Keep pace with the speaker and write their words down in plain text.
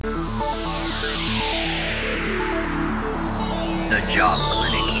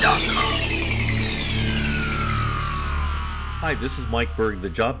jobclinic.com. Hi, this is Mike Berg, the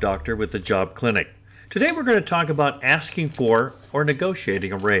Job Doctor with the Job Clinic. Today we're going to talk about asking for or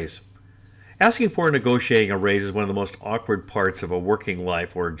negotiating a raise. Asking for or negotiating a raise is one of the most awkward parts of a working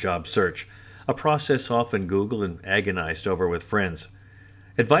life or job search, a process often Googled and agonized over with friends.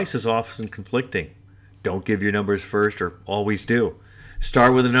 Advice is often conflicting. Don't give your numbers first or always do.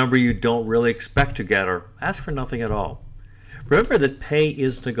 Start with a number you don't really expect to get or ask for nothing at all. Remember that pay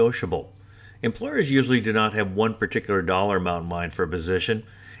is negotiable. Employers usually do not have one particular dollar amount in mind for a position.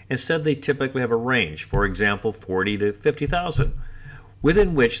 Instead, they typically have a range, for example, $40,000 to $50,000,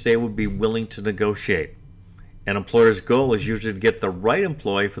 within which they would be willing to negotiate. An employer's goal is usually to get the right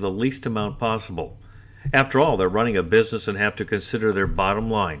employee for the least amount possible. After all, they're running a business and have to consider their bottom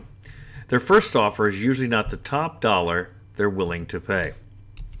line. Their first offer is usually not the top dollar they're willing to pay.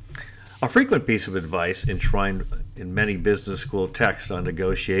 A frequent piece of advice enshrined in many business school texts on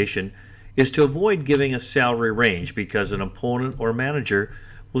negotiation is to avoid giving a salary range because an opponent or manager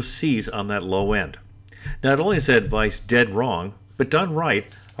will seize on that low end. Not only is that advice dead wrong, but done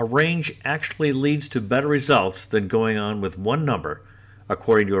right, a range actually leads to better results than going on with one number,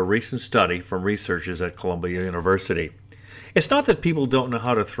 according to a recent study from researchers at Columbia University. It's not that people don't know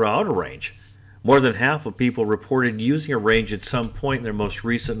how to throw out a range. More than half of people reported using a range at some point in their most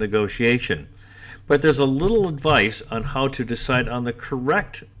recent negotiation. But there's a little advice on how to decide on the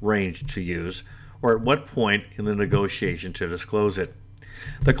correct range to use or at what point in the negotiation to disclose it.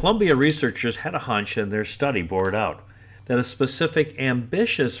 The Columbia researchers had a hunch and their study bore it out that a specific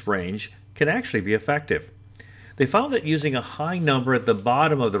ambitious range can actually be effective. They found that using a high number at the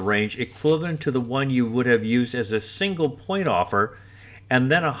bottom of the range equivalent to the one you would have used as a single point offer and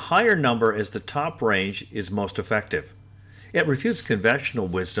then a higher number as the top range is most effective. It refutes conventional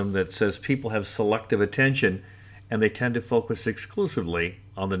wisdom that says people have selective attention and they tend to focus exclusively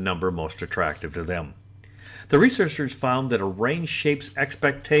on the number most attractive to them. The researchers found that a range shapes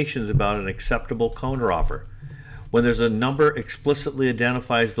expectations about an acceptable counteroffer. When there's a number explicitly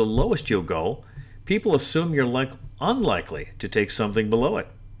identifies the lowest you'll go, people assume you're unlikely to take something below it.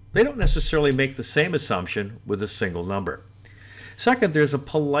 They don't necessarily make the same assumption with a single number. Second, there's a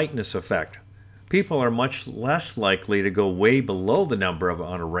politeness effect. People are much less likely to go way below the number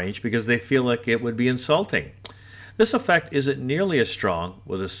on a range because they feel like it would be insulting. This effect isn't nearly as strong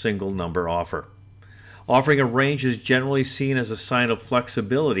with a single number offer. Offering a range is generally seen as a sign of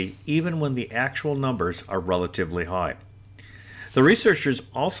flexibility even when the actual numbers are relatively high. The researchers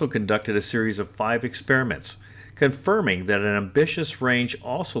also conducted a series of 5 experiments, confirming that an ambitious range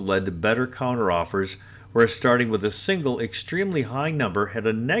also led to better counteroffers, where starting with a single extremely high number had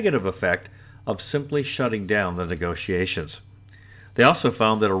a negative effect of simply shutting down the negotiations. They also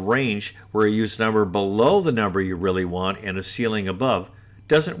found that a range where you use a number below the number you really want and a ceiling above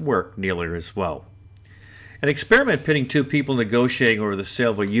doesn't work nearly as well. An experiment pitting 2 people negotiating over the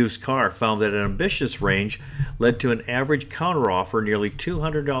sale of a used car found that an ambitious range led to an average counteroffer nearly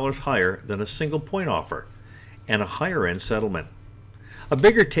 $200 higher than a single point offer and a higher end settlement. A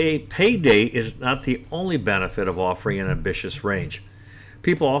bigger payday is not the only benefit of offering an ambitious range.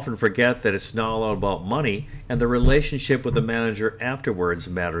 People often forget that it's not all about money, and the relationship with the manager afterwards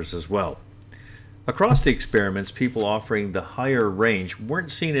matters as well. Across the experiments, people offering the higher range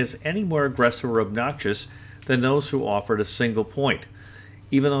weren't seen as any more aggressive or obnoxious than those who offered a single point,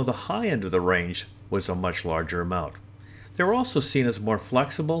 even though the high end of the range was a much larger amount. They were also seen as more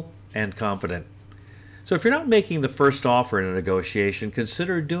flexible and confident. So if you're not making the first offer in a negotiation,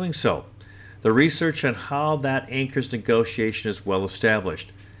 consider doing so. The research on how that anchors negotiation is well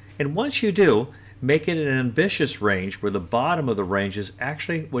established. And once you do, make it an ambitious range where the bottom of the range is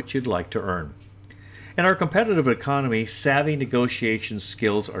actually what you'd like to earn. In our competitive economy, savvy negotiation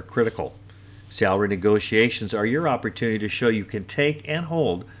skills are critical. Salary negotiations are your opportunity to show you can take and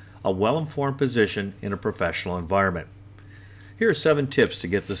hold a well-informed position in a professional environment. Here are 7 tips to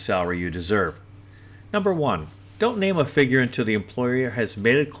get the salary you deserve. Number 1. Don't name a figure until the employer has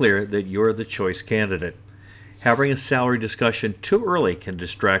made it clear that you're the choice candidate. Having a salary discussion too early can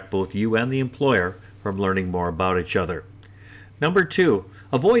distract both you and the employer from learning more about each other. Number 2.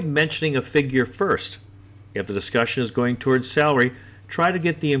 Avoid mentioning a figure first. If the discussion is going towards salary, try to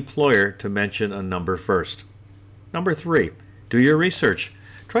get the employer to mention a number first. Number 3. Do your research.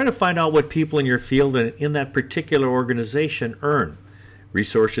 Try to find out what people in your field and in that particular organization earn.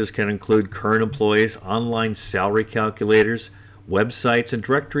 Resources can include current employees, online salary calculators, websites and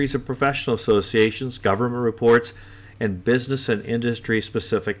directories of professional associations, government reports, and business and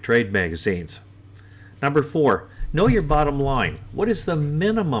industry-specific trade magazines. Number 4, know your bottom line. What is the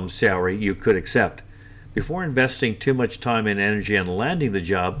minimum salary you could accept? Before investing too much time and energy on landing the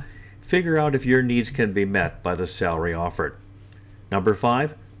job, figure out if your needs can be met by the salary offered. Number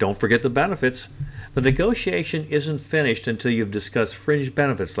 5, don't forget the benefits. The negotiation isn't finished until you've discussed fringe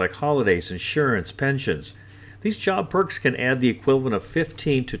benefits like holidays, insurance, pensions. These job perks can add the equivalent of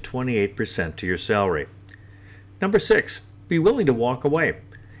 15 to 28% to your salary. Number 6, be willing to walk away.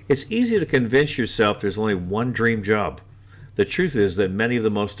 It's easy to convince yourself there's only one dream job. The truth is that many of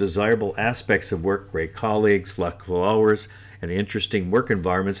the most desirable aspects of work, great colleagues, flexible hours, and interesting work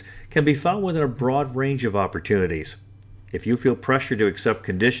environments, can be found within a broad range of opportunities. If you feel pressure to accept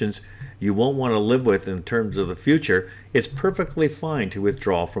conditions you won't want to live with in terms of the future, it's perfectly fine to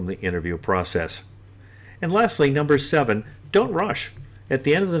withdraw from the interview process. And lastly, number 7, don't rush. At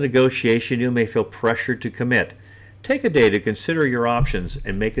the end of the negotiation, you may feel pressured to commit. Take a day to consider your options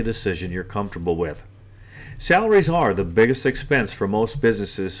and make a decision you're comfortable with. Salaries are the biggest expense for most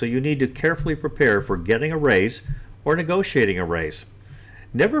businesses, so you need to carefully prepare for getting a raise or negotiating a raise.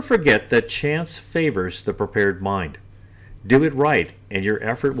 Never forget that chance favors the prepared mind. Do it right, and your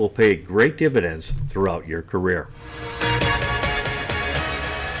effort will pay great dividends throughout your career.